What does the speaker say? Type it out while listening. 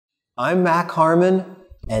I'm Mac Harmon,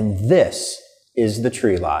 and this is The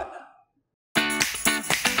Tree Lot.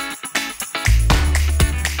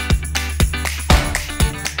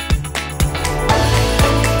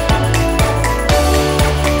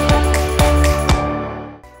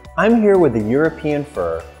 I'm here with the European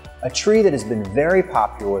fir, a tree that has been very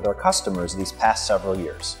popular with our customers these past several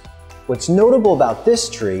years. What's notable about this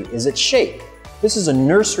tree is its shape. This is a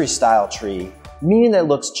nursery style tree, meaning that it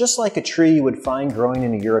looks just like a tree you would find growing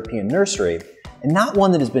in a European nursery, and not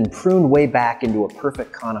one that has been pruned way back into a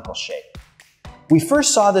perfect conical shape. We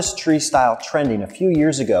first saw this tree style trending a few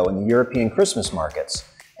years ago in the European Christmas markets,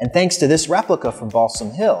 and thanks to this replica from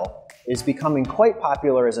Balsam Hill, it is becoming quite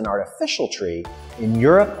popular as an artificial tree in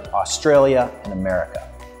Europe, Australia, and America.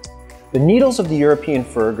 The needles of the European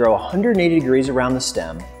fir grow 180 degrees around the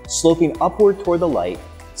stem, sloping upward toward the light,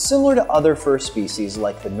 similar to other fir species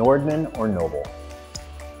like the Nordmann or Noble.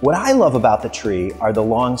 What I love about the tree are the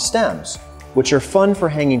long stems, which are fun for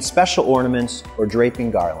hanging special ornaments or draping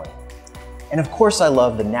garland. And of course, I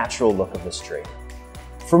love the natural look of this tree.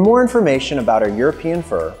 For more information about our European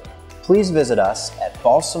fir, please visit us at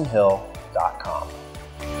balsamhill.com.